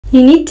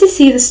You need to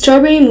see the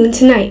strawberry moon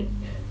tonight.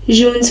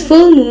 June's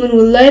full moon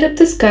will light up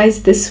the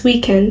skies this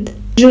weekend.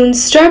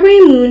 June's strawberry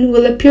moon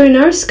will appear in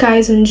our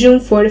skies on June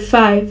 4 to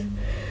 5,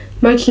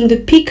 marking the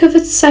peak of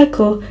its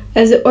cycle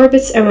as it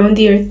orbits around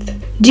the Earth.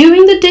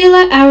 During the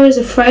daylight hours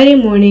of Friday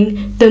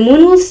morning, the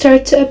moon will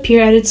start to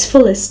appear at its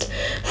fullest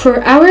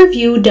for our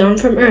view down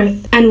from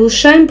Earth and will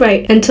shine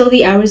bright until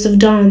the hours of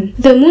dawn.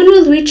 The moon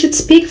will reach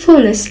its peak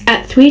fullness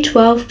at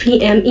 3:12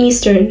 p.m.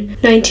 Eastern,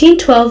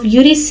 1912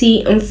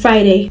 UTC on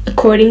Friday,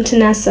 according to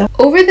NASA.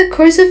 Over the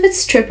course of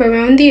its trip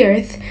around the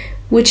Earth,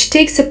 which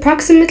takes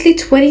approximately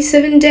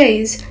 27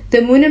 days,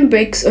 the moon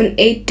embarks on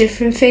 8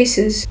 different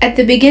phases. At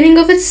the beginning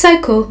of its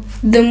cycle,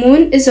 the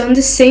moon is on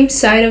the same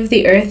side of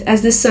the Earth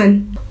as the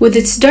sun, with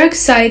its dark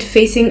side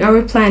facing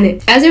our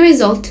planet. As a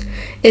result,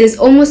 it is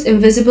almost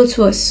invisible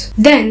to us.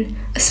 Then,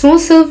 a small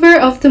sliver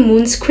of the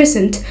moon's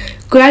crescent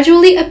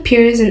gradually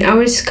appears in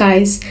our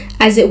skies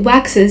as it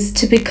waxes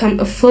to become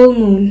a full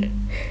moon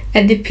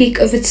at the peak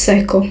of its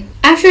cycle.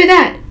 After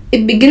that,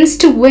 it begins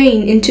to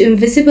wane into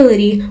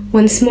invisibility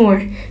once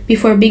more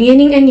before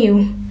beginning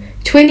anew,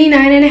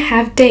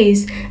 29.5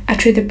 days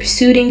after the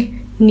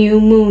preceding new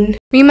moon.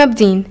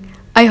 Rimabdeen,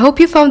 I hope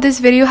you found this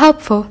video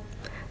helpful.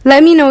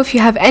 Let me know if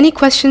you have any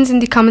questions in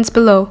the comments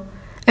below,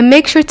 and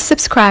make sure to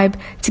subscribe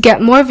to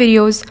get more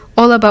videos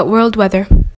all about world weather.